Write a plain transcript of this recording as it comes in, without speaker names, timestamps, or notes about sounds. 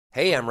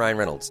Hey, I'm Ryan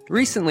Reynolds.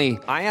 Recently,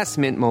 I asked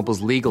Mint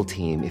Mobile's legal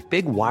team if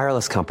big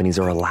wireless companies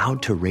are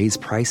allowed to raise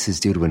prices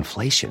due to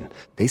inflation.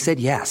 They said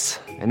yes.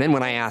 And then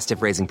when I asked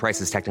if raising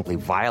prices technically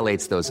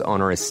violates those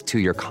onerous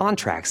two-year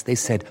contracts, they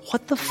said,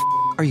 "What the f***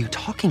 are you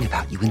talking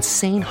about, you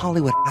insane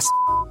Hollywood ass?"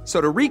 So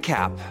to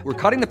recap, we're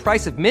cutting the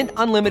price of Mint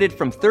Unlimited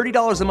from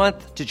 $30 a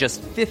month to just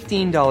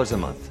 $15 a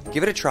month.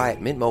 Give it a try at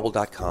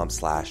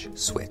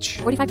mintmobile.com/switch.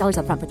 $45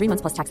 up front for 3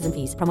 months plus taxes and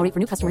fees. Promo rate for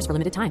new customers for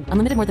limited time.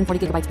 Unlimited more than 40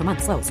 gigabytes per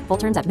month. Slows full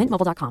terms at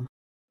mintmobile.com.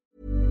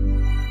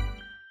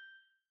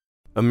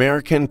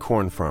 American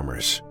corn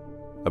farmers,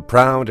 a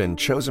proud and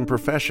chosen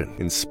profession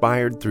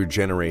inspired through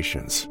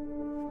generations.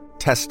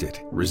 Tested,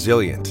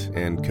 resilient,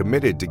 and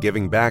committed to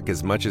giving back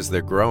as much as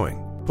they're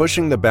growing,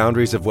 pushing the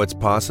boundaries of what's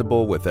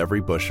possible with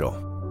every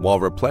bushel, while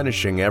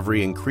replenishing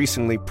every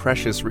increasingly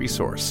precious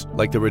resource,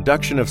 like the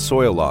reduction of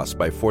soil loss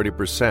by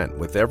 40%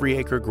 with every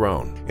acre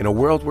grown. In a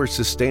world where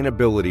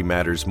sustainability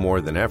matters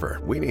more than ever,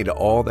 we need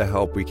all the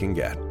help we can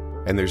get.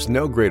 And there's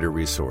no greater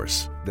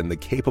resource than the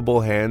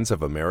capable hands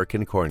of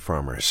American corn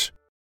farmers.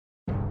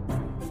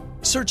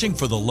 Searching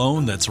for the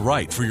loan that's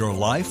right for your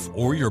life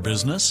or your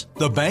business?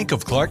 The Bank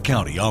of Clark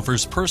County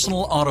offers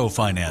personal auto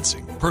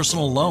financing,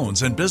 personal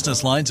loans and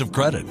business lines of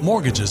credit,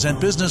 mortgages and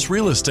business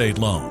real estate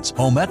loans,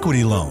 home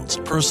equity loans,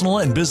 personal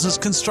and business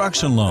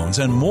construction loans,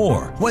 and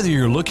more. Whether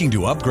you're looking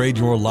to upgrade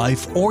your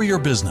life or your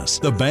business,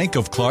 the Bank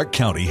of Clark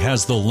County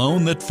has the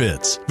loan that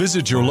fits.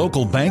 Visit your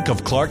local Bank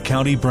of Clark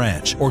County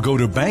branch or go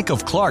to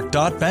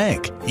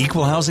bankofclark.bank.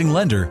 Equal housing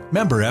lender,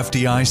 member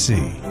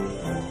FDIC.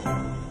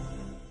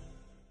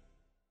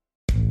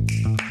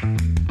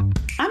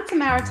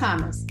 Tamara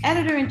Thomas,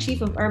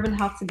 editor-in-chief of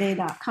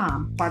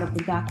UrbanHealthToday.com, part of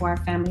the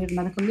DocWire family of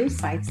medical news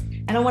sites,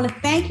 and I want to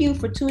thank you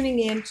for tuning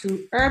in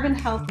to Urban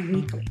Health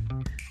Weekly.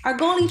 Our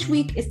goal each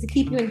week is to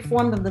keep you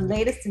informed of the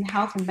latest in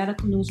health and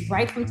medical news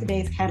right from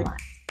today's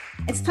headlines.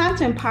 It's time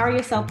to empower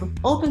yourself with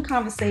open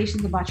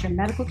conversations about your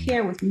medical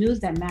care with news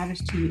that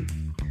matters to you.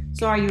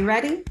 So are you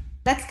ready?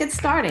 Let's get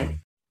started.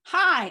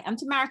 Hi, I'm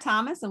Tamara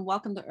Thomas, and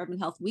welcome to Urban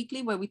Health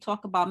Weekly, where we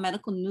talk about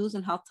medical news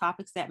and health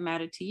topics that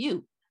matter to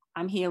you.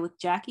 I'm here with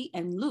Jackie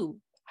and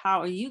Lou. How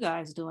are you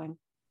guys doing?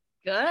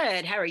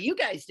 Good. How are you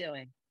guys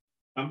doing?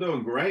 I'm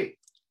doing great.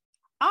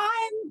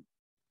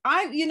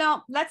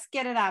 Let's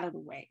get it out of the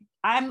way.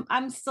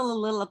 I'm still a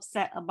little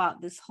upset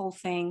about this whole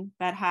thing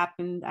that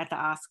happened at the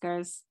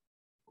Oscars.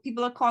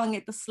 People are calling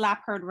it the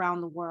slap heard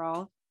around the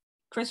world.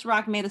 Chris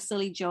Rock made a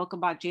silly joke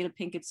about Jada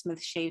Pinkett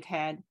Smith's shaved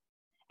head.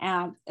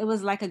 And it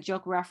was like a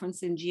joke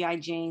reference in G.I.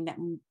 Jane, that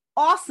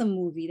awesome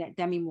movie that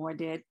Demi Moore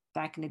did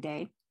back in the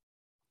day.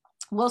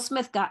 Will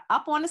Smith got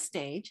up on the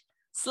stage,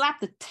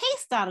 slapped the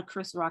taste out of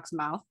Chris Rock's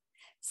mouth,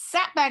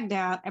 sat back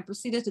down, and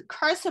proceeded to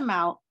curse him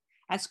out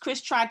as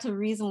Chris tried to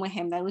reason with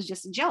him that it was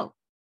just a joke.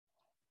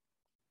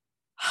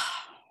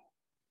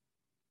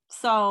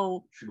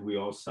 So, should we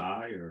all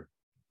sigh or?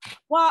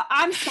 Well,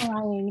 I'm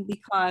sighing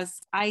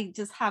because I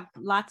just have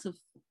lots of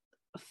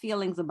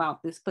feelings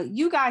about this, but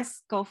you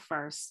guys go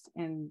first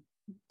and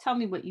tell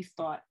me what you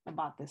thought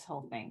about this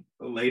whole thing.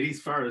 The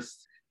ladies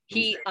first.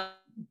 He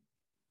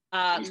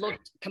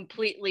looked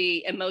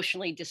completely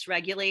emotionally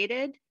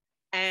dysregulated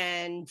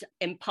and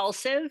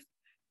impulsive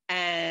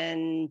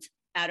and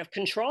out of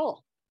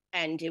control.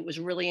 And it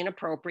was really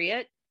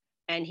inappropriate.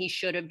 And he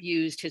should have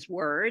used his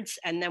words.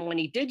 And then when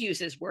he did use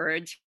his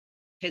words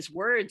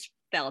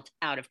felt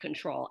out of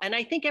control. And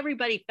I think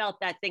everybody felt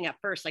that thing at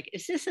first, like,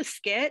 is this a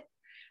skit?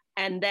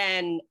 And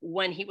then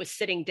when he was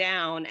sitting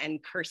down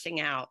and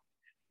cursing out,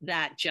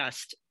 that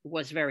just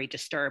was very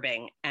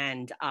disturbing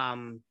and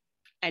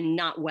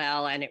not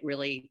well. And it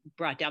really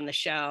brought down the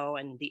show,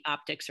 and the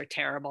optics are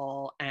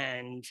terrible.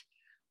 And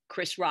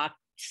Chris Rock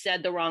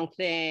said the wrong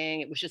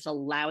thing. It was just a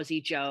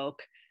lousy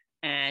joke.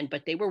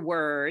 But they were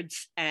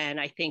words. And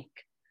I think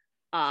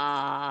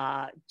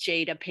Jada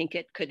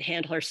Pinkett could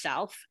handle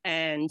herself.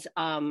 And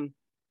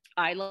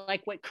I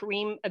like what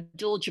Kareem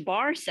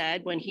Abdul-Jabbar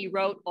said when he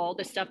wrote all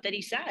the stuff that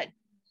he said,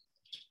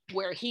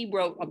 where he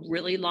wrote a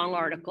really long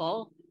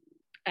article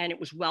and it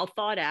was well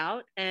thought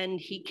out. And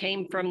he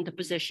came from the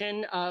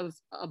position of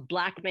a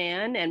Black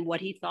man and what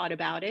he thought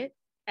about it.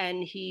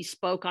 And he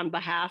spoke on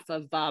behalf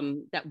of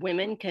that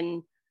women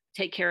can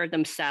take care of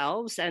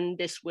themselves. And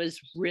this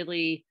was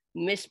really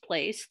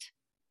misplaced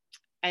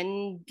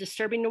and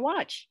disturbing to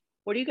watch.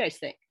 What do you guys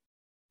think?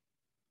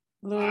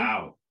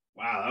 Wow,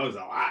 that was a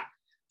lot.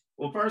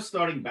 Well, first,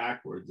 starting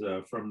backwards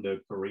from the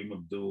Kareem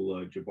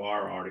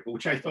Abdul-Jabbar article,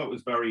 which I thought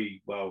was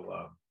very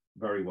well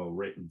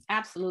written.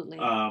 Absolutely.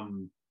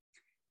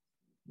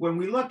 When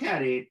we look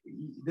at it,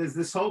 there's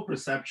this whole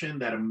perception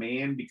that a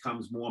man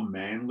becomes more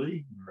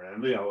manly.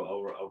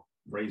 I'll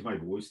raise my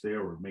voice there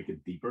or make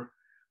it deeper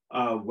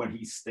when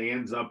he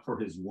stands up for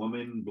his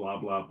woman, blah,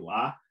 blah,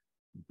 blah.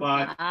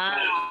 But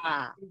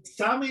in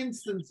some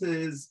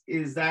instances,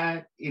 is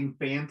that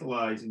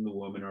infantilizing the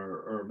woman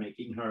or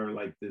making her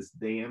like this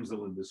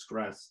damsel in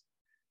distress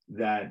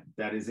that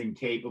is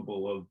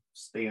incapable of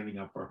standing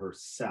up for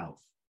herself?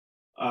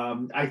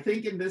 I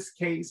think in this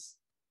case,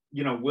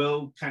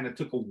 Will kind of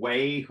took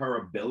away her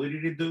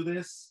ability to do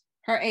this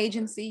Her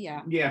agency,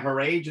 yeah. Yeah,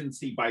 her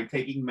agency by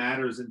taking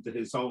matters into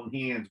his own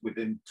hands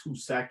within 2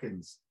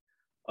 seconds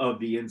of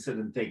the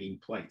incident taking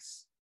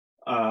place.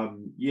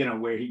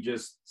 Where he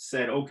just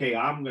said, okay,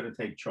 I'm going to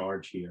take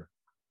charge here,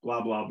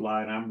 blah, blah,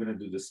 blah, and I'm going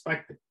to do the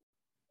spectacle.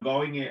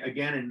 Going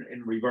again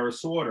in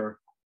reverse order,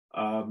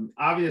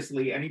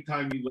 obviously,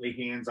 anytime you lay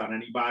hands on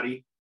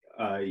anybody,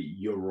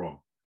 you're wrong.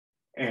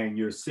 And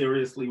you're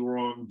seriously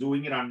wrong.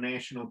 Doing it on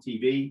national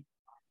TV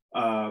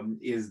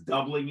is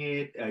doubling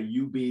it.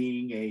 You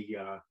being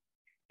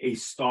a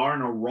star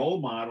and a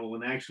role model,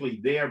 and actually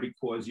there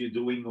because you're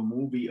doing a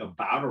movie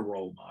about a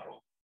role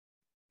model,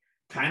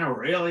 kind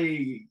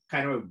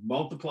of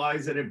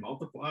multiplies it and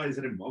multiplies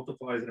it and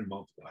multiplies it and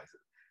multiplies it.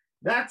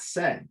 That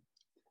said,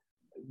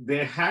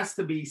 there has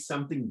to be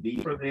something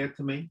deeper there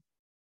to me.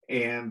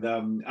 And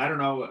I don't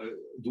know,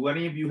 do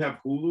any of you have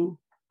Hulu?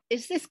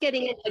 Is this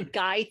getting into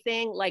guy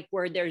thing, like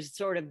where there's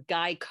sort of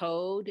guy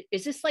code?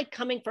 Is this like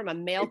coming from a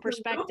male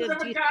perspective?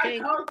 Do you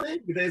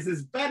think? There's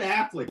this Ben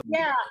Affleck.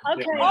 Yeah.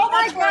 Okay. Oh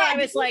my God! I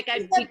was like,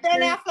 the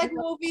Ben Affleck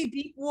movie,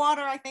 Deep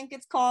Water, I think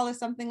it's called, or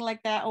something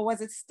like that, or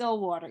was it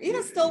Stillwater?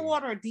 Either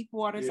Stillwater or Deep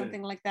Water,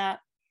 something like that.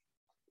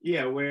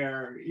 Yeah,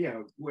 where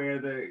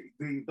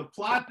the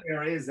plot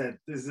there is that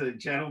this is a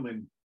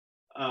gentleman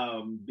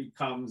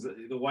becomes,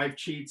 the wife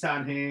cheats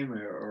on him,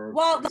 or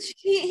well,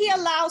 he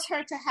allows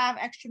her to have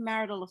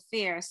extramarital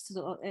affairs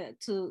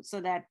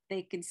so that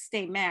they can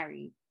stay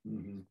married.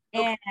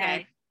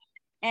 Mm-hmm.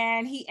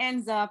 And he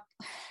ends up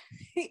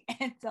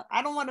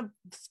I don't want to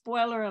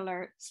spoiler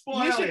alert.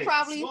 Spoil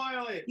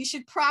it. You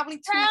should probably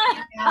tune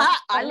it out.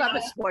 I love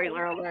a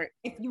spoiler alert.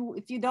 If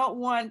you don't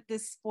want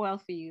this spoil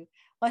for you.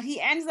 But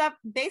he ends up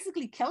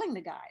basically killing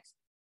the guys.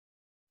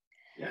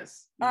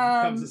 Yes, he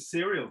becomes a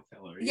serial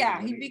killer.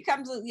 He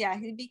becomes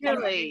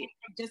really?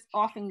 Just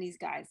offing these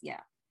guys. Yeah.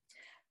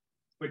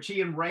 But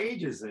she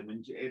enrages him,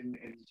 and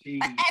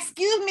she.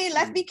 Excuse me.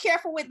 Let's be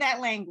careful with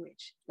that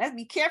language. Let's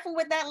be careful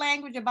with that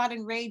language about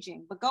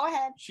enraging. But go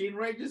ahead. She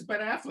enrages Ben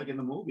Affleck in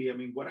the movie. I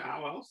mean,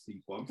 how else do you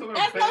call him?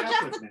 There's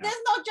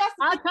no justice.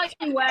 I'll tell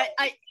you what.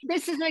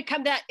 This isn't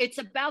come that. It's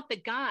about the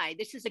guy.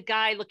 This is a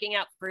guy looking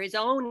out for his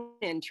own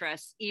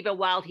interests, even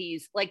while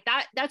he's like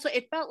that. That's what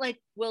it felt like.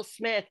 Will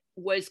Smith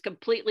was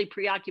completely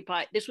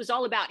preoccupied. This was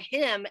all about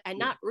him, and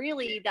not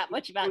really that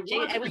much about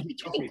Jada. It was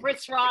between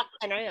Chris Rock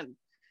and him.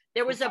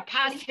 There was a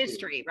past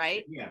history,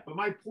 right? Yeah, but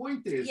my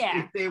point is,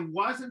 if there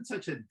wasn't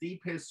such a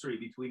deep history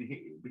between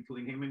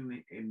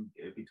him and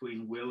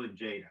between Will and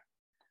Jada,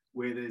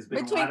 where there's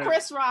been between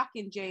Chris Rock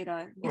and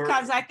Jada,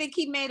 because I think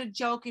he made a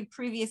joke in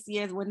previous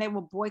years when they were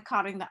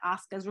boycotting the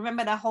Oscars.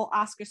 Remember that whole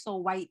Oscar so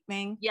white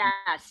thing?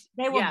 Yes,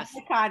 they were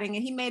boycotting,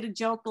 and he made a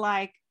joke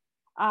like,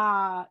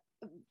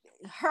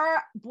 her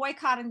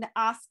boycotting the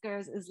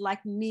Oscars is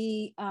like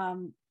me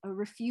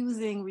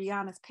refusing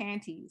Rihanna's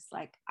panties.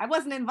 Like, I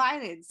wasn't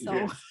invited,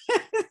 so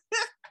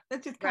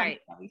that's just kind of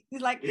funny.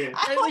 He's like, it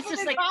was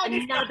just like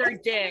another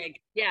dig.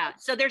 Yeah.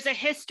 So there's a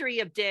history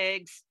of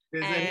digs.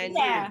 There's a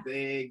history of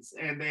digs,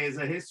 and there's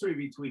a history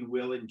between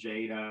Will and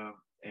Jada.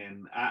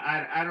 And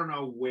I don't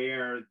know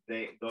where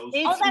those.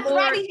 Oh, that's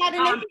right.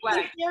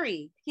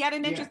 He had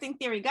an interesting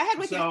theory. Go ahead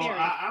with your theory.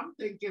 I'm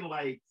thinking,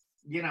 like,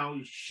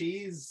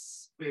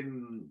 she's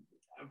been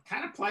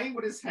kind of playing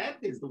with his head,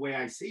 is the way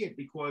I see it,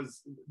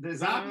 because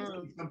there's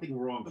obviously something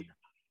wrong here.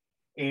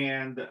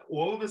 And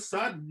all of a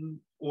sudden,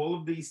 all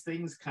of these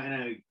things kind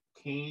of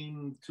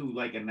came to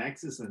like a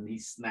nexus, and he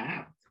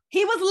snapped.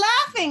 He was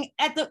laughing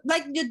at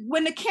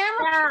when the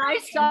camera. Yeah, I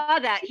saw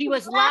that. He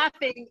was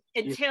laughing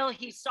until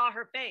he saw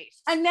her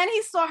face. And then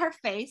he saw her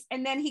face,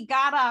 and then he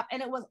got up,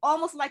 and it was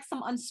almost like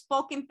some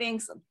unspoken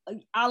things,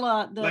 a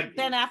la the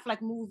Ben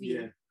Affleck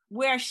movie,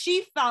 where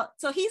she felt,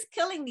 so he's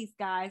killing these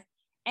guys,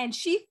 and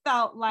she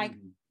felt like,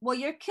 well,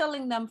 you're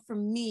killing them for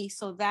me,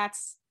 so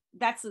that's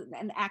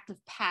an act of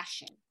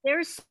passion.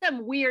 There's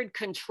some weird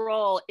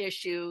control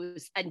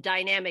issues and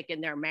dynamic in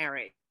their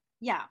marriage.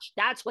 Yeah.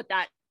 That's what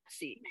that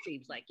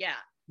seems like. Yeah.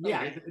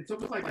 Yeah, it's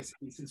almost like,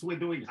 since we're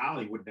doing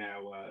Hollywood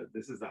now,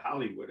 this is the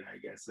Hollywood, I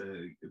guess,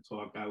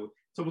 talk about.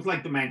 It's almost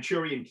like the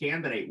Manchurian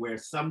Candidate, where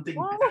something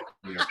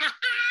happened,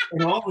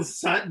 and all of a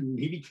sudden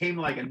he became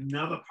like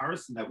another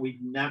person that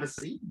we've never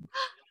seen.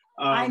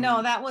 I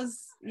know, that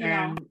was,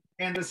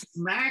 and the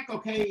smack,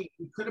 okay,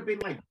 it could have been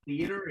like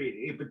theater,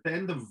 but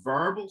then the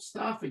verbal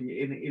stuff, and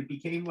it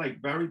became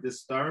like very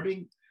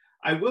disturbing.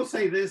 I will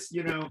say this,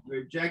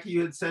 Jackie,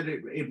 you had said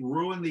it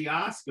ruined the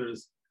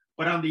Oscars,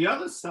 but on the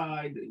other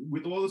side,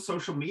 with all the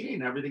social media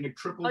and everything, it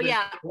tripled. Oh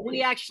yeah,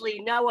 we actually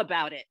know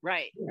about it,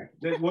 right?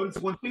 Yeah. Once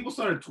people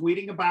started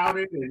tweeting about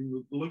it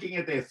and looking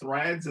at their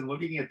threads and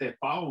looking at their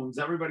phones,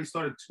 everybody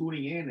started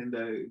tuning in, and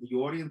the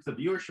audience, the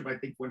viewership, I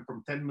think, went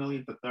from 10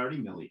 million to 30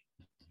 million.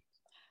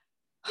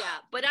 Yeah,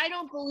 but I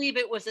don't believe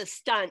it was a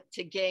stunt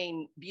to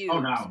gain views. Oh,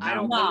 no, I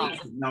don't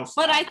believe it. No,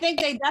 but I think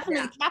they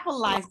definitely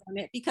capitalized on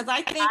it, because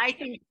I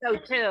think so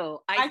too.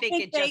 I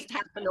think it just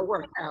happened to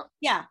work out.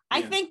 Yeah,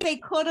 I think they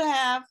could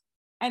have,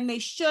 and they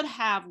should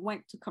have,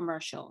 went to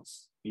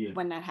commercials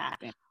when that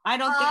happened. I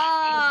don't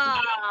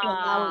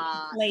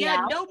think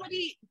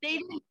nobody, they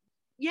didn't.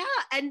 Yeah,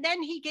 and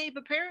then he gave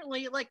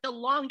apparently like the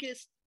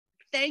longest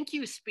thank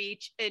you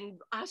speech in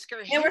Oscar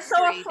history. They were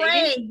so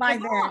afraid by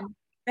then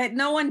that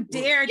no one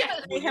dared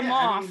to lay him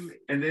off.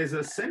 And there's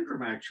a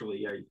syndrome,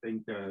 actually, I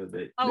think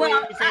that.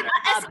 Well, is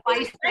it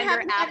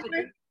bystander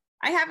apathy?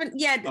 I haven't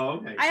yet. Oh,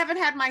 okay. I haven't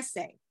had my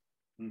say.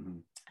 Mm-hmm.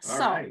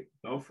 So, all right,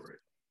 go for it.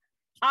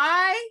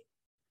 I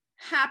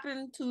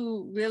happen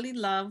to really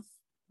love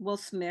Will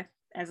Smith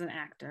as an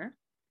actor.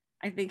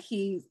 I think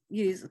he's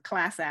a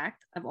class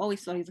act. I've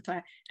always thought he's a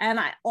class. And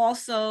I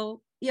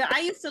also,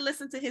 I used to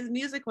listen to his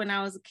music when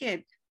I was a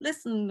kid.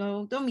 Listen,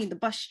 no, don't mean to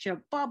bust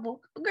your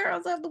bubble.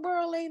 Girls of the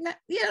world ain't that,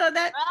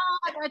 that.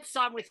 Oh, that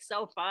song was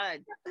so fun.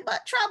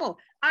 But trouble.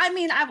 I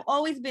mean, I've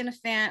always been a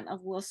fan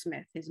of Will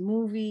Smith, his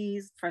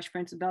movies, Fresh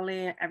Prince of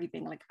Bel-Air,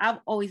 everything. Like, I've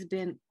always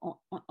been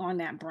on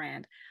that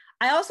brand.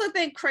 I also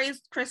think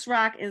Chris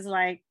Rock is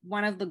like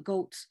one of the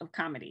GOATs of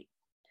comedy.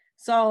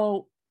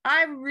 So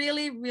I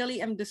really,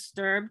 really am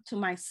disturbed to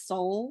my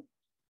soul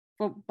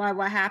by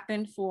what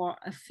happened for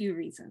a few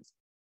reasons.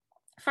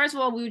 First of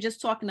all, we were just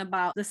talking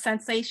about the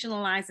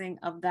sensationalizing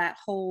of that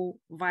whole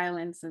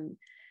violence. And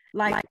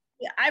like,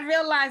 I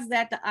realized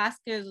that the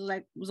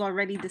Oscars was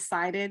already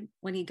decided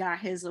when he got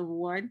his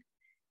award.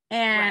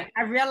 And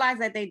I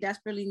realized that they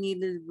desperately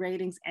needed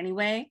ratings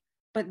anyway.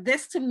 But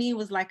this to me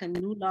was like a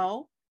new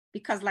low,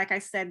 because like I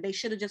said, they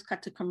should have just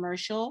cut to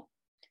commercial.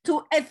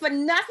 And for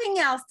nothing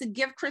else, to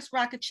give Chris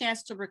Rock a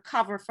chance to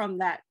recover from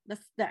that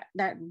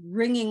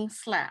ringing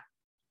slap.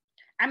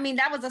 I mean,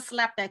 that was a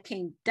slap that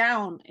came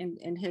down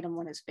and hit him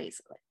on his face.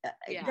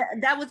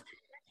 That was,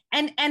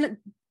 and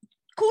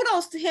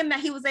kudos to him that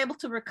he was able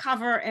to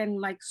recover and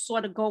like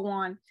sort of go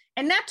on.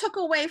 And that took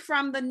away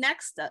from the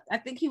next, I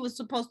think he was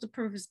supposed to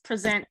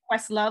present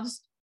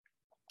Questlove's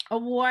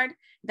award.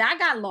 That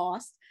got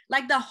lost.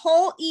 Like the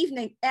whole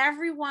evening,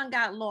 everyone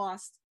got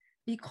lost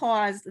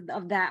because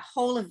of that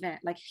whole event.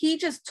 Like he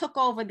just took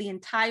over the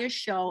entire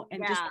show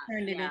and just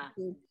turned it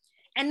into,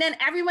 and then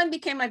everyone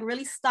became like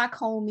really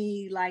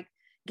Stockholmy, like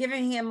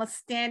giving him a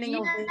standing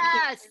ovation.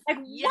 Like,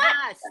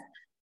 yes.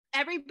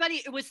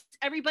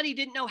 Everybody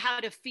didn't know how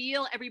to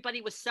feel.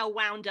 Everybody was so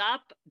wound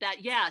up that,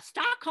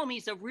 Stockholmy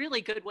is a really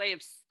good way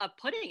of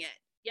putting it.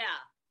 Yeah.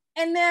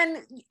 And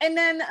then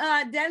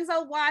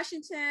Denzel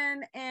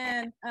Washington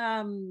and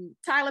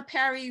Tyler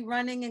Perry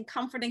running and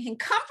comforting him.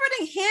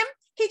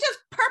 He just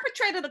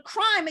perpetrated a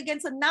crime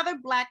against another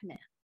Black man.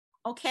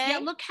 Okay. Yeah,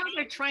 look how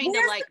they're trying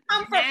to like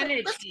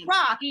manage him.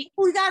 Rock,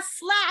 who got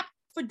slapped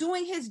for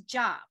doing his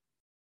job,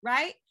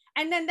 right?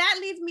 And then that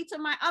leads me to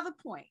my other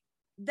point,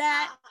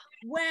 that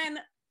when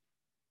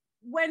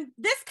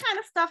this kind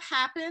of stuff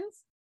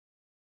happens,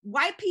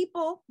 white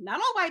people, not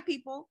all white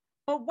people,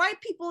 but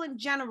white people in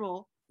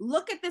general,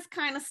 look at this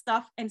kind of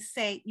stuff and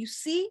say, you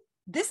see,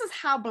 this is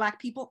how Black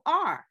people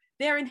are.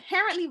 They're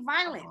inherently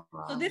violent.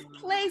 So this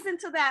plays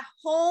into that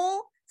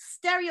whole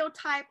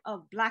stereotype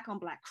of Black on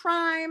Black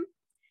crime.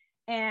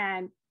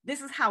 And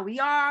this is how we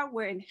are.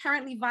 We're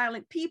inherently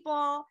violent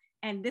people.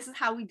 And this is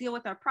how we deal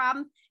with our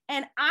problems.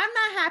 And I'm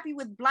not happy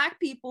with Black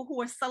people who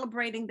are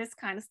celebrating this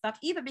kind of stuff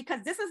either,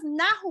 because this is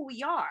not who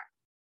we are.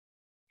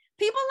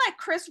 People like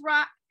Chris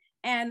Rock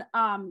and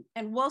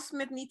Will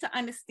Smith need to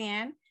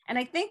understand. And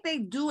I think they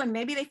do. And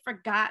maybe he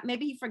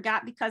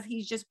forgot because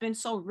he's just been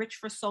so rich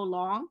for so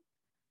long,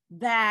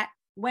 that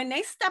when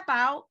they step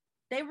out,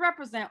 they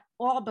represent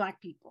all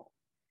Black people.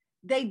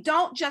 They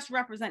don't just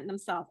represent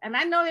themselves. And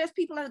I know there's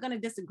people that are going to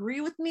disagree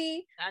with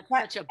me. That's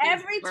but such a big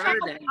every time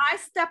I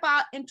step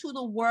out into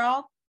the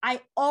world,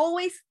 I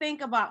always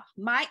think about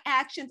my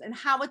actions and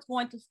how it's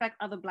going to affect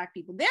other Black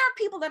people. There are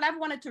people that I've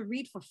wanted to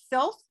read for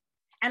filth,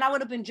 and I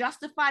would have been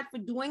justified for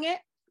doing it.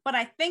 But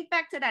I think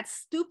back to that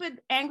stupid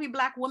angry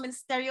Black woman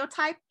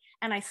stereotype,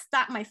 and I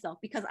stop myself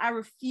because I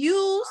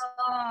refuse.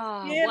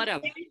 Oh, what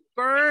a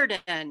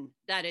burden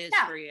that is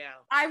for you.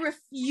 I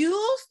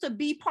refuse to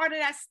be part of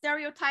that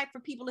stereotype for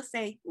people to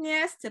say,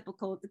 yeah, it's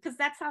typical, because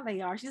that's how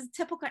they are. She's a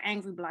typical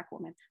angry Black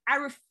woman. I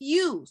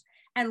refuse.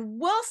 And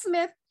Will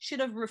Smith should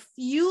have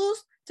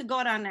refused to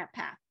go down that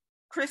path.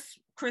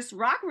 Chris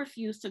Rock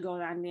refused to go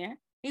down there.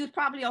 He was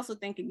probably also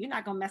thinking, you're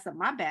not going to mess up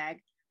my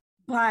bag.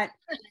 But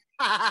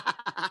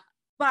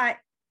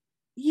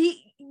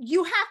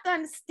you have to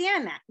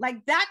understand that.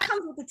 Like, that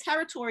comes with the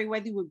territory,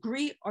 whether you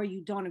agree or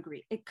you don't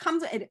agree.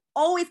 It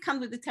always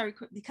comes with the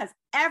territory, because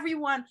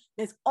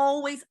there's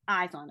always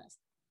eyes on us.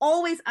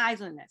 Always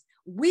eyes on us.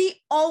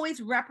 We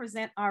always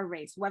represent our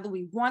race, whether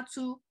we want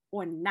to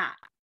or not.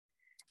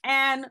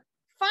 And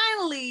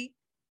finally,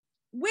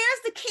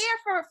 where's the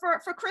care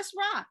for Chris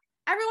Rock?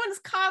 Everyone's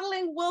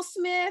coddling Will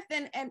Smith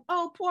and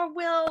oh, poor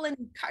Will,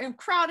 and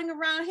crowding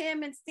around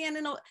him and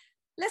standing over.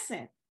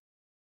 Listen,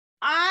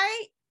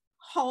 I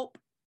hope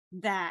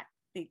that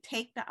they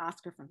take the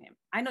Oscar from him.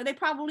 I know they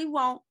probably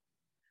won't,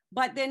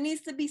 but there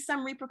needs to be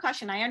some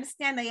repercussion. I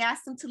understand they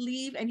asked him to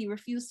leave and he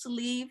refused to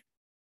leave.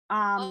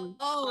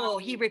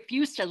 He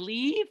refused to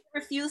leave?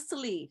 Refused to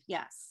leave,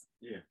 yes.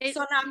 Yeah.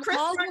 So now Chris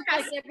Rock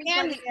has to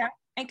stand there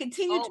and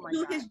continue to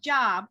do his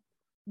job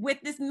with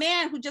this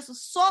man who just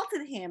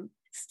assaulted him,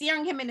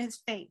 staring him in his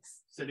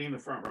face. Sitting in the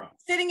front row.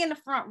 Sitting in the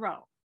front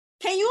row.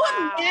 Can you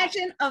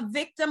imagine a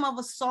victim of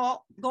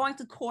assault going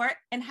to court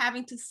and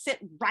having to sit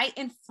right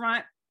in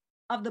front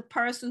of the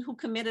person who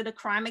committed a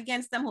crime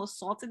against them, who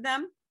assaulted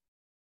them?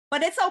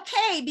 But it's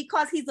okay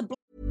because he's a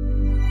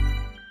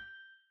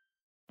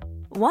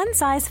One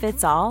size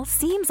fits all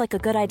seems like a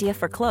good idea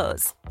for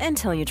clothes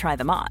until you try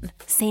them on.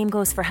 Same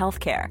goes for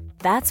healthcare.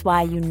 That's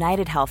why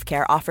United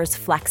Healthcare offers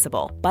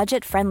flexible,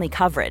 budget-friendly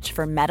coverage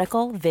for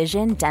medical,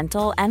 vision,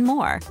 dental, and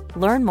more.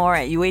 Learn more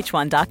at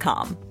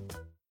uh1.com.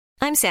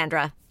 I'm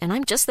Sandra, and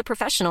I'm just the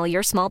professional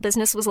your small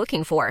business was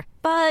looking for.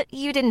 But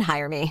you didn't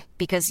hire me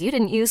because you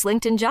didn't use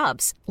LinkedIn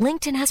Jobs.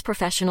 LinkedIn has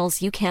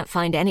professionals you can't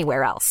find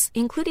anywhere else,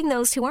 including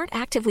those who aren't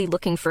actively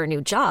looking for a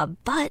new job,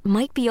 but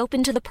might be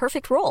open to the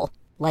perfect role,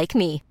 like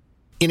me.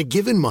 In a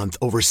given month,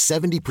 over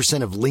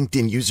 70% of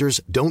LinkedIn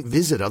users don't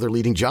visit other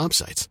leading job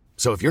sites.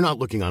 So if you're not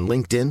looking on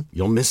LinkedIn,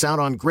 you'll miss out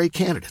on great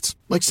candidates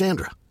like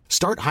Sandra.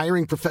 Start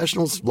hiring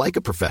professionals like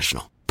a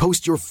professional.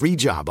 Post your free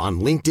job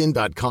on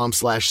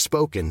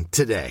linkedin.com/spoken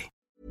today.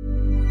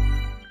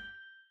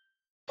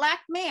 Black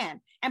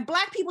man, and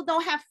Black people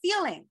don't have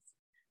feelings.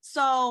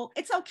 So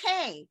it's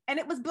okay. And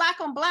it was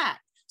Black on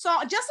Black. So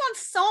just on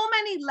so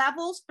many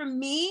levels, for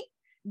me,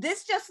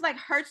 this just like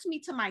hurts me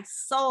to my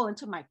soul and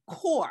to my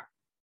core.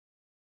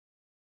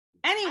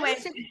 Anyway, I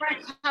was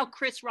impressed how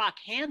Chris Rock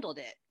handled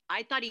it.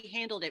 I thought he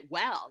handled it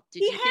well.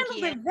 He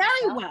handled it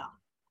very well.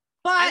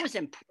 But I was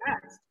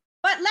impressed.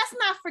 But let's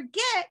not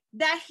forget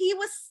that he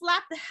was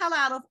slapped the hell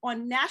out of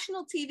on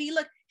national TV.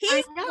 Look, he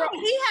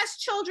has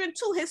children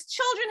too. His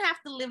children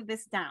have to live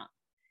this down.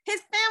 His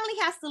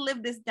family has to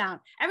live this down.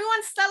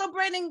 Everyone's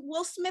celebrating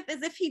Will Smith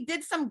as if he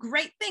did some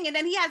great thing. And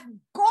then he has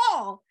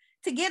gall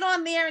to get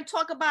on there and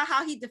talk about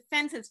how he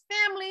defends his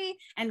family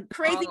and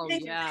crazy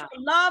things for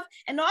love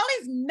and all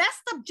these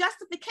messed up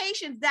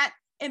justifications that,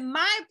 in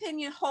my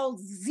opinion, hold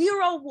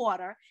zero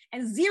water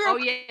and zero.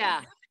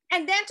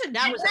 And then to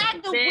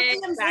drag the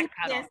Williams into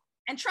this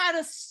and try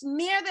to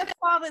smear their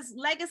father's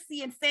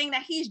legacy and saying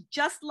that he's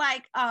just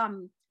like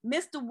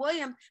Mr.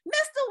 Williams.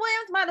 Mr.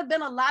 Williams might have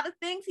been a lot of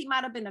things. He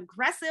might have been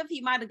aggressive. He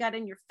might have got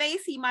in your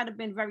face. He might have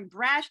been very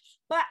brash.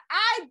 But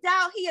I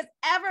doubt he has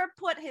ever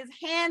put his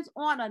hands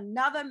on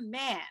another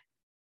man.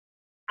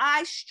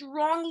 I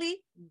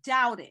strongly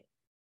doubt it.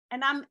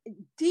 And I'm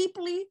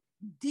deeply,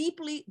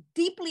 deeply,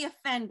 deeply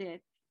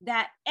offended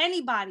that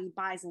anybody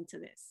buys into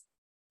this.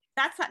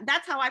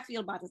 That's how I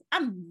feel about this.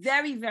 I'm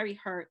very, very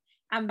hurt.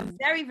 I'm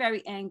very,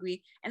 very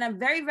angry. And I'm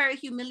very, very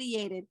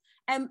humiliated.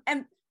 And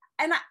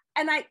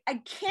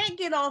I can't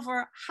get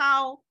over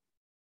how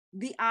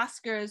the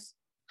Oscars,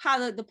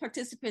 how the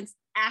participants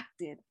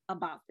acted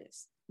about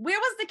this. Where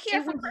was the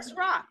care for Chris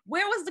Rock?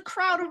 Where was the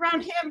crowd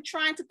around him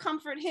trying to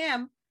comfort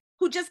him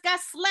who just got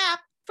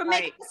slapped for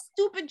making a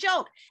stupid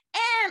joke?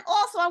 And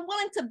also, I'm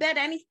willing to bet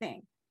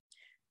anything.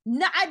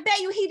 No, I bet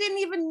you he didn't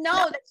even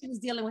know that he was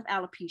dealing with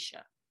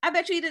alopecia. I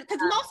bet you he didn't,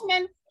 because most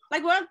men,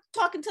 like we're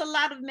talking to a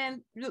lot of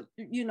men,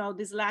 you know,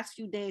 these last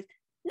few days,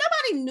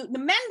 nobody knew. The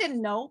men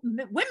didn't know.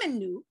 Women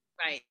knew.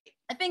 Right.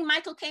 I think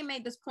Michael K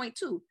made this point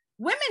too.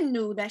 Women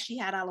knew that she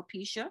had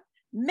alopecia.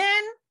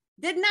 Men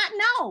did not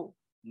know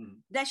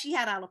that she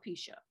had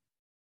alopecia.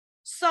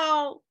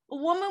 So a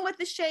woman with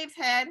a shaved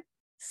head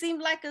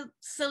seemed like a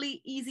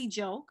silly, easy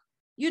joke.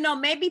 You know,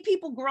 maybe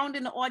people groaned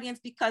in the audience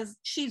because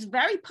she's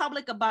very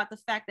public about the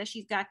fact that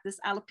she's got this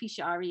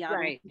alopecia areata.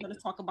 Right. We're going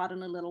to talk about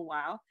in a little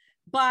while.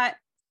 But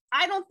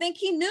I don't think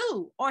he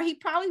knew, or he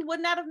probably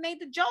would not have made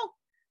the joke.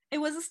 It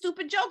was a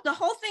stupid joke. The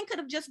whole thing could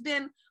have just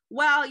been,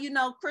 well, you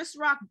know, Chris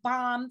Rock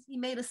bombed. He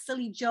made a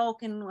silly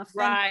joke and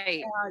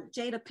offended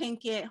Jada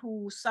Pinkett,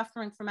 who's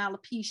suffering from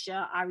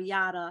alopecia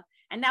areata,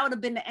 and that would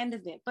have been the end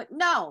of it. But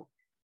no,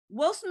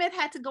 Will Smith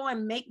had to go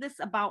and make this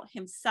about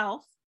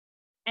himself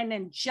and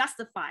then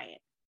justify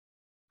it.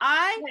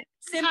 I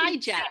simply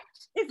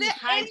hijacked. Is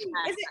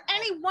it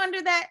any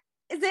wonder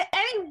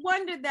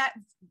that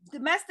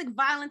domestic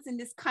violence in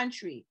this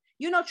country?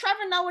 You know,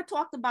 Trevor Noah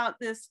talked about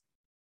this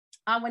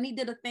when he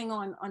did a thing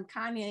on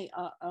Kanye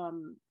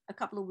a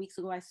couple of weeks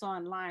ago. I saw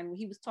online where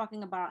he was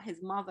talking about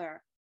his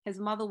mother. His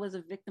mother was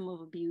a victim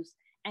of abuse,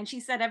 and she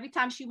said every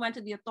time she went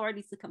to the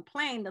authorities to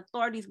complain, the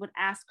authorities would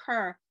ask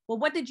her, "Well,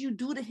 what did you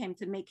do to him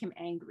to make him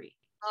angry?"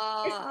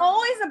 It's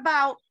always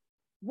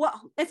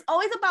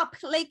about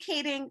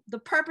placating the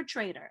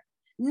perpetrator,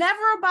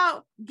 never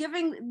about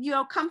giving, you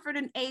know, comfort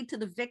and aid to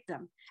the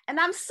victim. And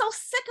I'm so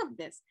sick of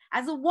this.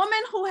 As a woman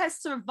who has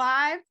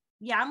survived,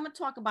 I'm going to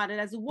talk about it.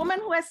 As a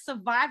woman who has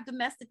survived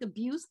domestic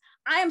abuse,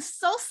 I am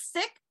so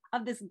sick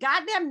of this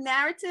goddamn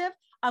narrative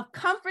of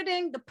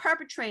comforting the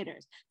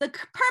perpetrators. The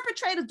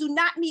perpetrators do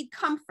not need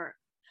comfort.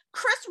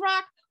 Chris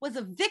Rock was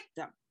a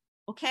victim,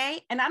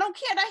 okay? And I don't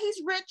care that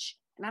he's rich,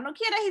 and I don't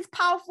care that he's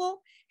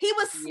powerful. He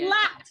was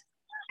slapped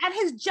at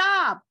his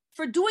job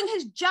for doing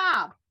his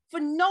job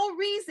for no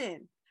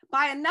reason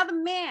by another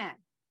man.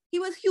 He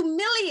was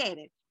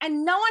humiliated,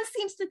 and no one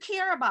seems to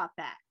care about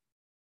that.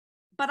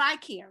 But I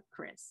care,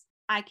 Chris.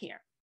 I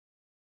care.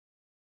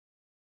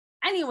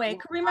 Anyway,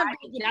 Karima.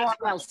 That's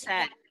well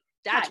said.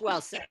 That's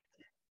well said.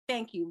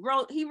 Thank you.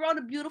 He wrote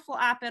a beautiful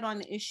op-ed on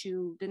the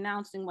issue,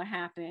 denouncing what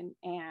happened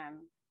and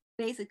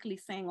basically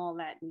saying all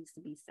that needs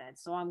to be said.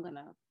 So I'm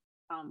gonna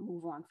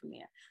move on from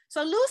there.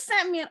 So Lou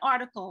sent me an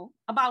article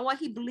about what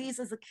he believes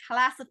is a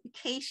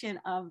classification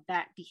of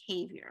that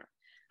behavior.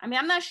 I mean,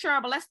 I'm not sure,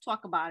 but let's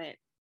talk about it.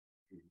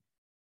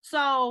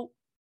 So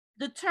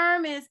the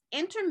term is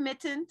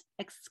intermittent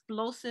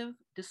explosive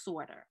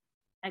disorder.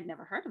 I'd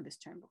never heard of this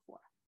term before.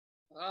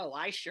 Oh,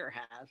 I sure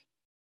have.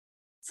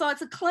 So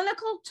it's a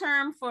clinical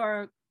term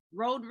for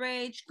road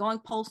rage, going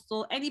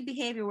postal, any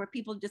behavior where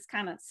people just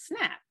kind of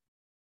snap.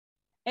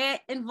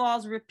 It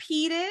involves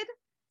repeated,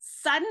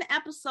 sudden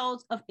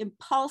episodes of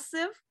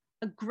impulsive,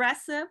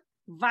 aggressive,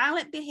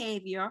 violent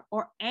behavior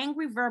or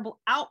angry verbal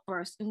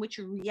outbursts in which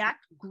you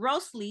react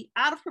grossly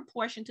out of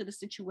proportion to the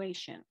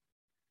situation.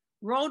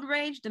 Road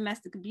rage,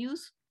 domestic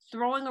abuse,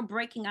 throwing or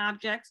breaking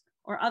objects,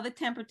 or other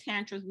temper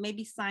tantrums may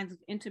be signs of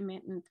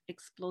intermittent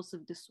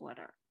explosive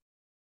disorder.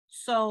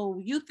 So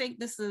you think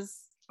this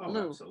is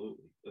Lou?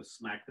 Absolutely. A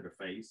smack to the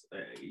face.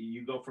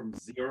 You go from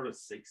 0 to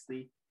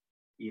 60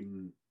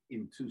 in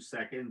 2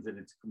 seconds, and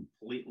it's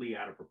completely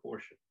out of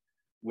proportion.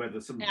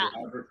 Whether some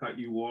driver cut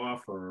you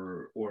off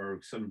or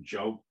some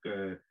joke,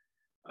 didn't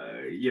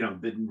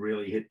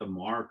really hit the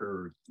mark,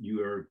 or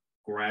you're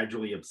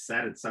gradually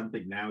upset at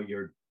something. Now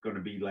you're going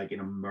to be like in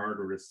a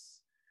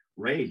murderous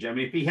rage. I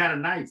mean, if he had a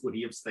knife, would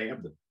he have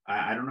stabbed him?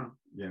 I don't know.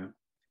 Yeah.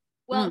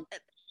 Well,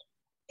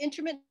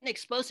 intermittent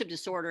explosive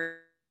disorder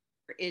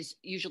is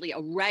usually a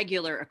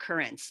regular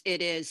occurrence.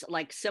 It is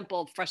like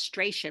simple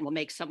frustration will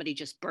make somebody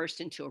just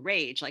burst into a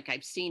rage. Like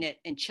I've seen it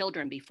in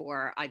children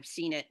before. I've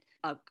seen it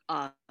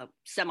a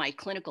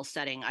semi-clinical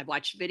setting. I've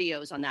watched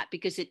videos on that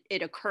because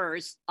it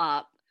occurs.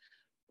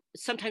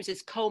 Sometimes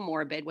it's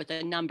comorbid with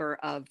a number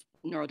of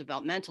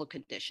neurodevelopmental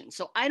conditions.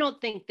 So I don't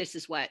think this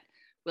is what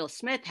Will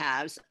Smith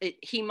has.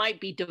 He might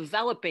be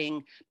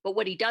developing, but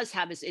what he does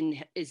have is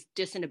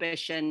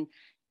disinhibition,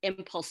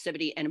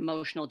 impulsivity, and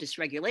emotional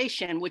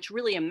dysregulation, which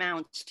really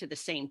amounts to the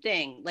same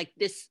thing. Like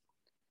this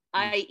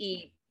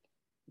IED,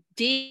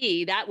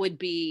 that would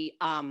be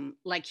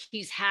like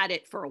he's had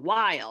it for a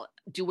while.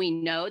 Do we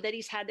know that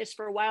he's had this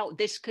for a while?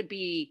 This could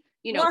be,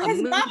 well,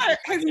 his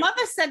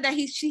mother said that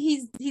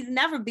he's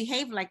never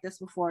behaved like this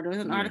before. There was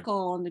an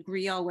article on the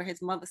Griot where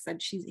his mother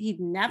said he'd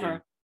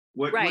never.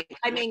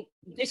 I mean,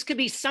 this could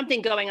be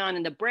something going on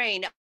in the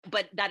brain,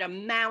 but that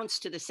amounts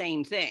to the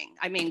same thing.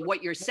 I mean,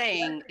 what you're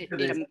saying,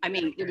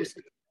 it was.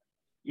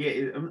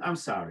 Yeah, I'm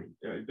sorry.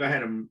 Go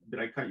ahead.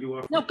 Did I cut you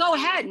off? No, go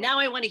ahead. Now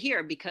I want to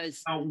hear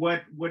because.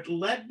 What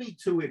led me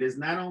to it is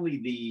not only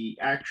the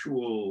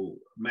actual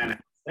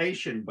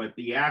manifestation, but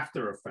the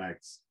after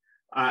effects.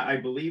 I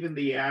believe in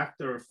the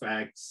after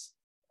effects.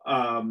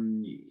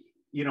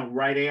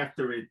 Right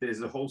after it,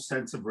 there's a whole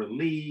sense of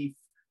relief,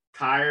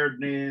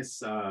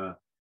 tiredness,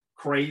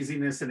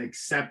 craziness, and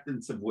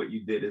acceptance of what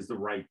you did is the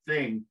right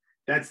thing.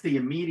 That's the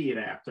immediate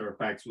after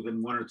effects.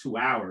 Within 1 or 2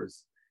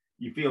 hours,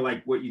 you feel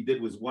like what you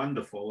did was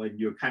wonderful and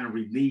you're kind of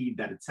relieved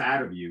that it's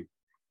out of you.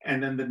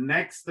 And then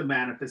the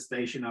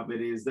manifestation of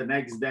it is the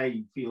next day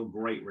you feel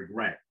great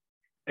regret.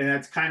 And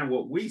that's kind of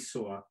what we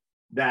saw,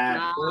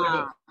 that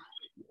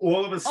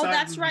all of a sudden. Oh,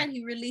 that's right.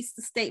 He released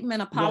a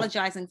statement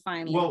apologizing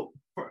finally.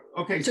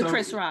 To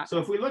Chris Rock. So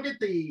if we look at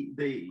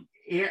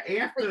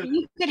after,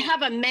 you could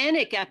have a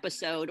manic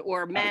episode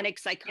or manic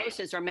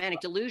psychosis or manic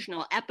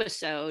delusional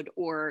episode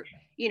or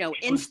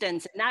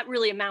instance, and that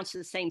really amounts to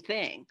the same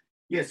thing.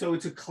 Yeah, so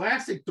it's a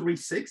classic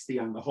 360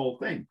 on the whole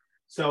thing.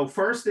 So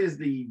first is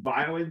the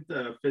violent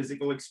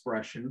physical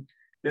expression,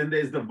 then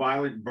there's the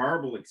violent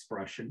verbal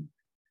expression.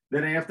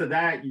 Then after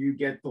that, you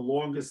get the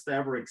longest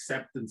ever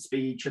acceptance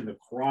speech and the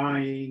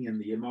crying and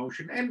the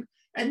emotion.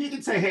 And you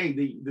can say, hey,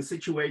 the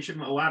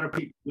situation, a lot of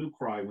people do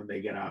cry when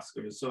they get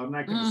Oscars. So I'm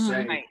not going to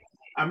say,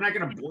 I'm not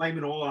going to blame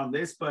it all on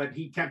this, but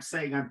he kept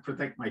saying, I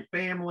protect my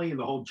family and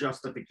the whole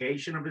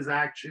justification of his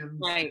actions.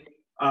 Right.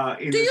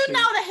 Do you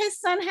know that his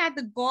son had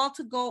the gall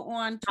to go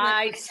on Twitter?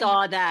 I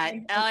saw that.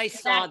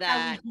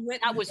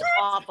 That was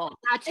awful.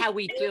 That's how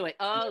we do it.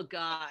 Oh,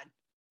 God.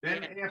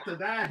 Then after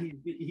that,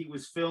 he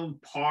was filmed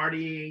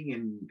partying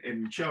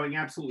and showing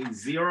absolutely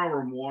zero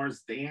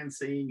remorse,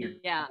 dancing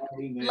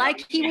and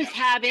like he was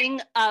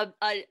having a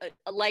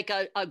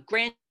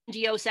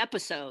grandiose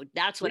episode.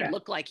 That's what it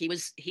looked like. He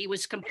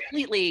was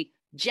completely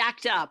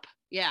jacked up.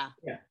 Yeah.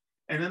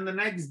 And then the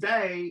next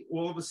day,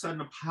 all of a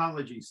sudden,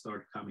 apologies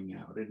start coming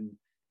out,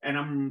 and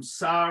I'm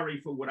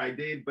sorry for what I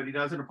did, but he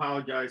doesn't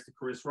apologize to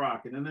Chris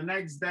Rock. And then the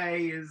next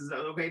day is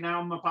okay.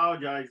 Now I'm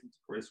apologizing to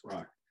Chris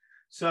Rock.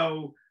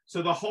 So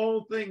the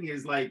whole thing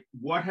is like,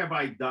 what have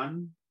I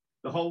done?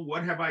 The whole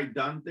what have I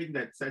done thing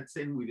that sets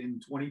in within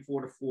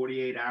 24 to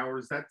 48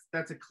 hours.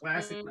 That's a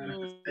classic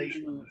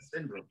manifestation of the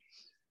syndrome,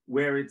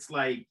 where it's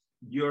like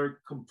you're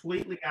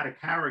completely out of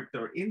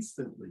character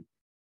instantly.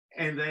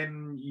 And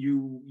then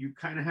you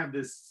kind of have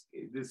this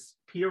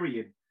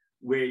period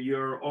where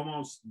you're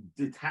almost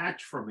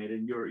detached from it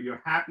and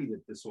you're happy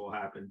that this all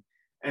happened.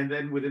 And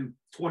then within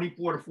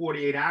 24 to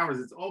 48 hours,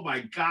 it's, oh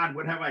my God,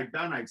 what have I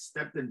done? I've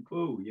stepped in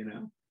poo,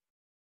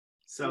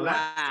 So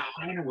that's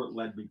kind of what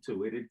led me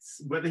to it.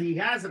 It's whether he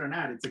has it or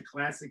not, it's a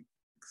classic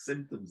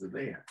symptoms are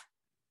there.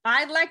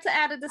 I'd like to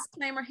add a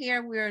disclaimer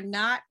here. We're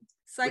not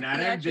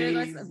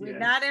psychiatrists. We're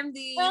not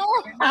MDs.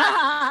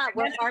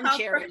 We're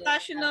armchair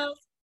professionals.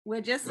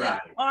 We're just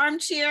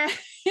armchair.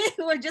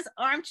 We're just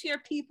armchair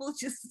people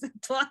just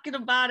talking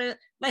about it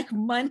like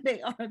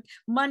Monday.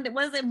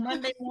 What is it?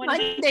 Monday morning.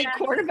 Monday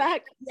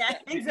quarterback. Yeah,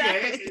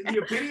 exactly. Yeah, the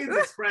opinions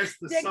expressed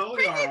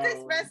solely our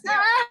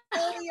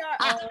own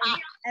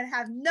and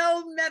have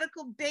no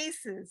medical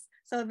basis.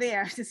 So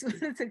there, just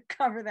wanted to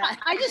cover that.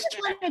 I just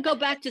want to go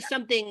back to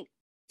something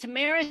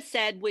Tamara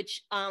said,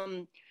 which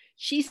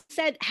she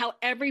said how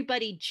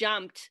everybody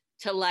jumped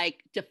to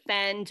like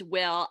defend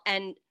Will,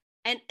 and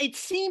it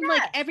seemed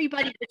like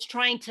everybody was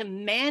trying to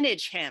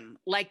manage him.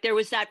 Like there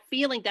was that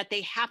feeling that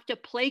they have to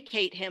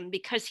placate him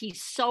because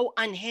he's so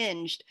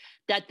unhinged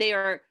that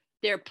they're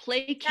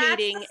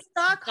placating. That's the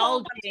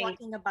Stockholm I'm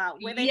talking about.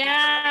 Where they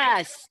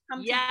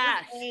come to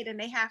his aid and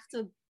they have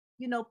to,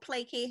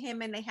 placate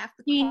him, and they have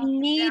to. He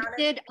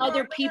needed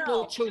other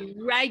people to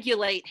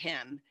regulate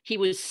him. He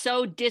was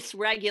so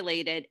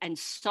dysregulated and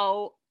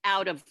so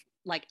out of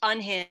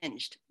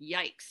unhinged.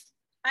 Yikes.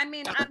 I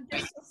mean, I'm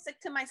just so sick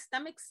to my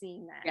stomach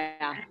seeing that.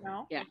 Yeah.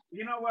 Yeah.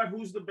 You know what?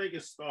 Who's the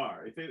biggest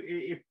star?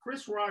 If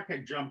Chris Rock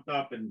had jumped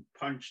up and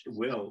punched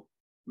Will,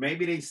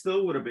 maybe they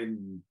still would have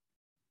been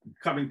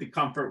coming to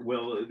comfort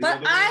Will.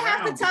 But I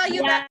have to tell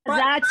you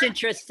that's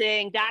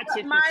interesting. That's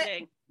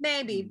interesting.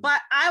 Maybe, but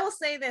I will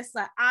say this: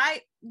 that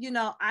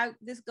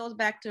this goes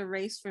back to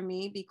race for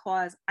me,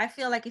 because I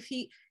feel like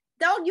you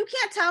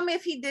can't tell me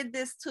if he did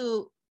this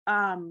to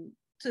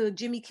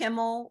Jimmy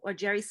Kimmel or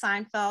Jerry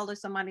Seinfeld or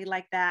somebody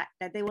like that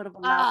they would have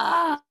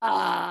allowed.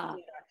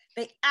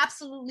 They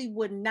absolutely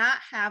would not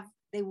have.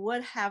 They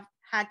would have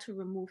had to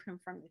remove him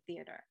from the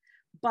theater,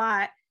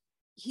 but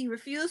he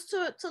refused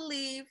to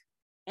leave,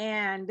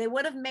 and they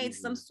would have made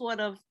some sort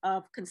of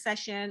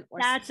concession.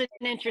 That's an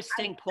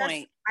interesting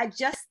point. I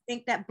just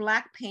think that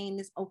black pain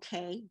is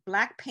okay.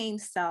 Black pain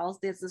sells.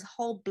 There's this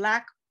whole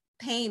black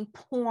pain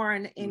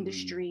porn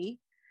industry.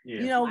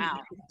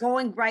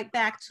 Going right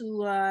back to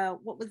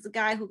what was the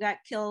guy who got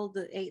killed,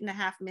 the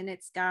 8.5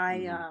 minutes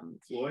guy?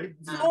 Floyd.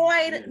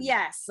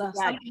 Yes.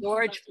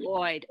 George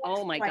Floyd.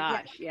 Oh my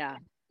gosh. Yeah.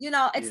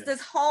 It's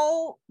this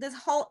whole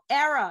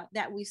era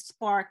that we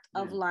sparked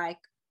of like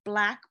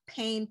black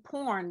pain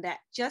porn that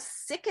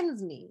just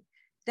sickens me,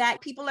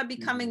 that people are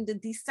becoming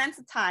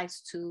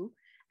desensitized to.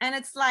 And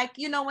it's like,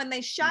 when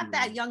they shot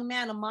that young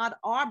man, Ahmaud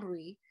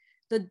Arbery,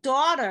 the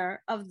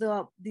daughter of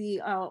of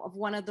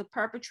one of the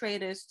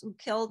perpetrators who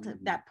killed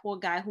that poor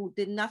guy who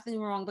did nothing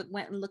wrong but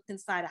went and looked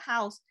inside a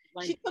house.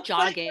 She took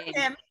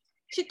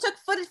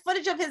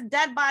footage of his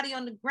dead body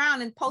on the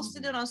ground and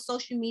posted it on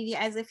social media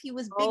as if he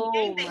was big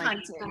game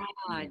hunting.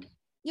 God.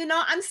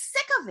 I'm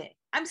sick of it.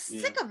 I'm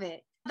sick of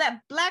it.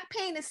 That black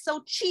pain is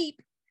so cheap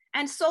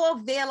and so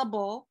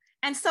available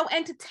and so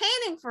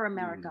entertaining for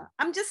America.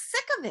 I'm just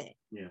sick of it.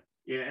 Yeah.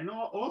 And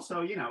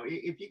also,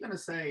 if you're going to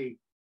say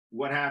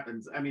what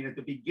happens, I mean, at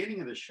the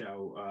beginning of the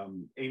show,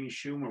 Amy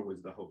Schumer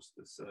was the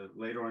hostess.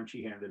 Later on,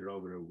 she handed it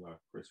over to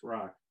Chris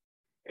Rock.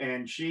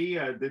 And she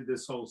did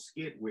this whole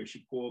skit where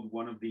she called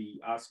one of the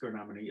a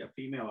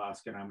female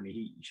Oscar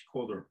nominee, she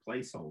called her a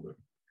placeholder,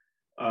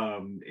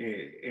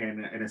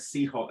 and a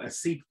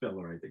seat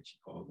filler, I think she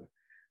called her.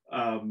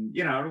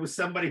 It was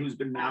somebody who's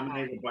been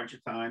nominated a bunch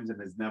of times and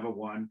has never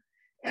won.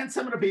 And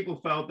some of the people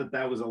felt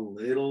that was a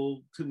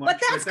little too much.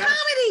 But that's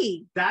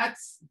comedy.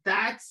 That's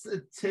a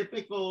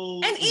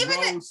typical. And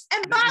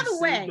and by the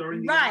way,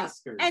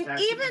 Oscars, and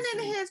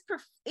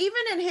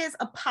even in his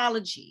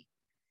apology,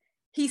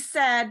 he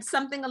said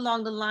something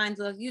along the lines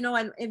of,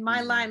 in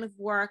my line of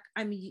work,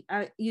 I'm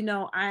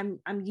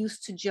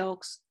used to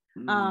jokes.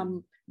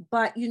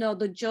 But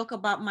the joke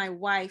about my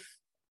wife,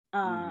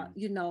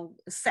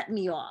 set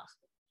me off.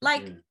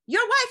 Like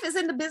your wife is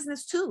in the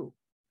business too.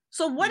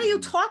 So what are you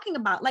talking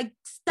about? Like,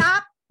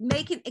 stop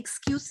making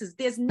excuses.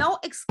 There's no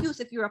excuse.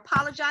 If you're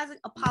apologizing,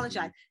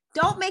 apologize.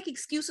 Don't make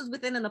excuses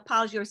within an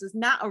apology, or it's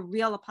not a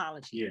real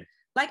apology. Yeah.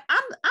 Like,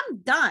 I'm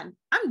done.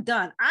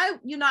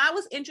 I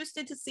was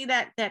interested to see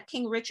that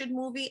King Richard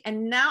movie,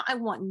 and now I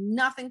want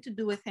nothing to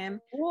do with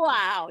him.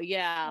 Wow.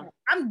 Yeah.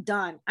 I'm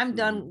done. I'm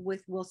done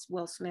with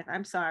Will Smith.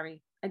 I'm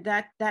sorry.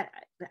 That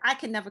I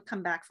could never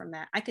come back from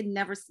that. I could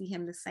never see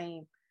him the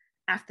same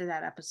after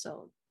that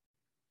episode.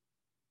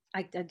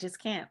 I just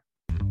can't.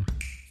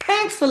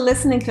 Thanks for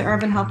listening to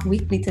Urban Health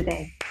Weekly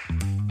today.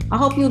 I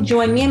hope you'll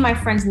join me and my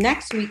friends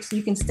next week so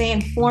you can stay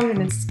informed and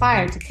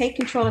inspired to take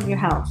control of your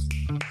health.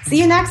 See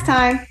you next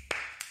time.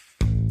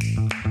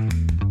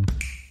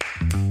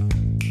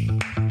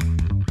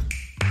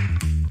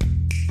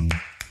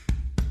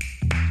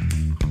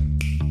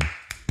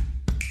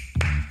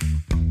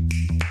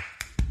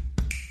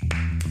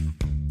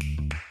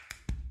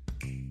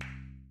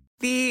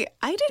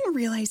 I didn't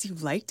realize you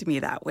liked me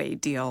that way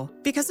deal.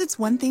 Because it's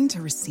one thing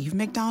to receive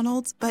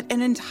McDonald's, but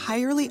an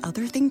entirely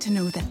other thing to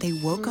know that they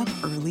woke up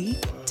early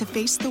to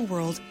face the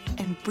world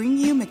and bring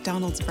you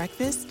McDonald's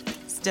breakfast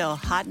still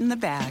hot in the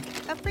bag.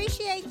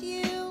 Appreciate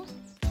you.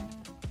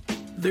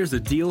 There's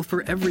a deal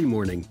for every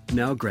morning.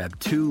 Now grab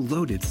 2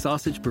 loaded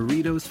sausage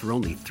burritos for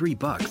only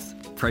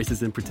 $3.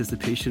 Prices and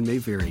participation may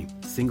vary.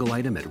 Single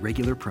item at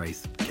regular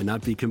price.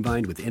 Cannot be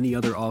combined with any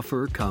other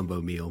offer or combo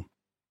meal.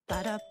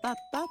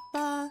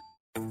 Ba-da-ba-ba-ba.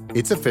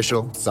 It's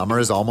official. Summer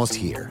is almost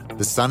here.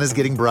 The sun is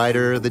getting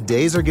brighter, the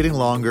days are getting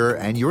longer,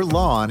 and your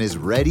lawn is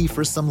ready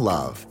for some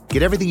love.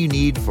 Get everything you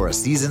need for a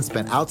season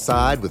spent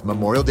outside with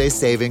Memorial Day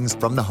savings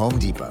from the Home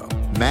Depot.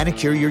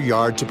 Manicure your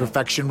yard to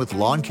perfection with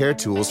lawn care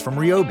tools from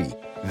Ryobi.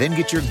 Then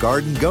get your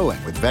garden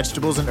going with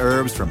vegetables and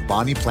herbs from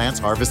Bonnie Plants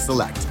Harvest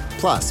Select.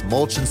 Plus,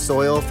 mulch and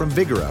soil from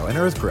Vigoro and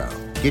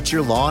EarthGrow. Get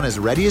your lawn as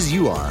ready as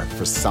you are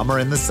for summer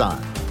in the sun.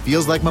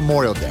 Feels like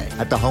Memorial Day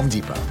at the Home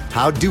Depot.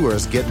 How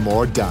doers get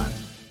more done.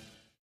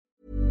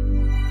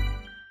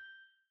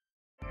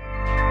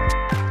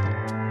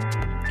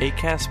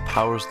 Acast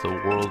powers the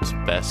world's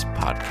best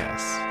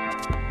podcasts.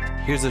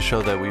 Here's a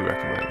show that we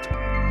recommend.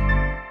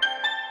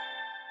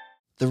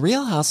 The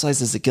Real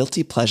Housewives is a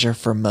guilty pleasure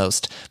for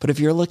most, but if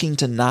you're looking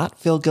to not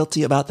feel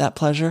guilty about that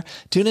pleasure,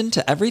 tune in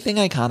to Everything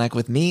Iconic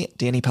with me,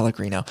 Danny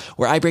Pellegrino,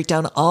 where I break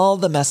down all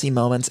the messy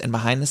moments and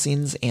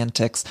behind-the-scenes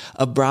antics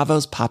of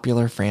Bravo's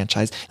popular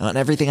franchise. And on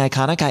Everything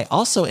Iconic, I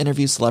also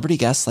interview celebrity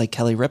guests like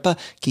Kelly Ripa,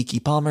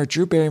 Keke Palmer,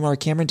 Drew Barrymore,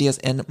 Cameron Diaz,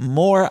 and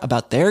more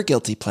about their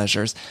guilty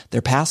pleasures,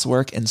 their past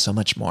work, and so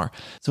much more.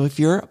 So if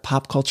you're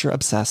pop culture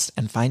obsessed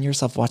and find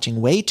yourself watching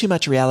way too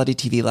much reality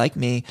TV like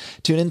me,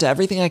 tune into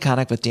Everything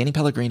Iconic with Danny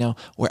Pellegrino,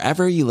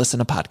 wherever you listen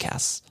to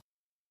podcasts.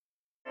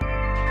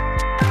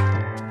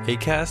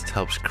 Acast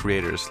helps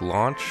creators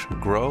launch,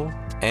 grow,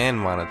 and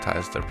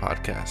monetize their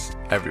podcasts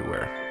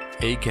everywhere.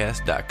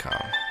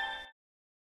 Acast.com.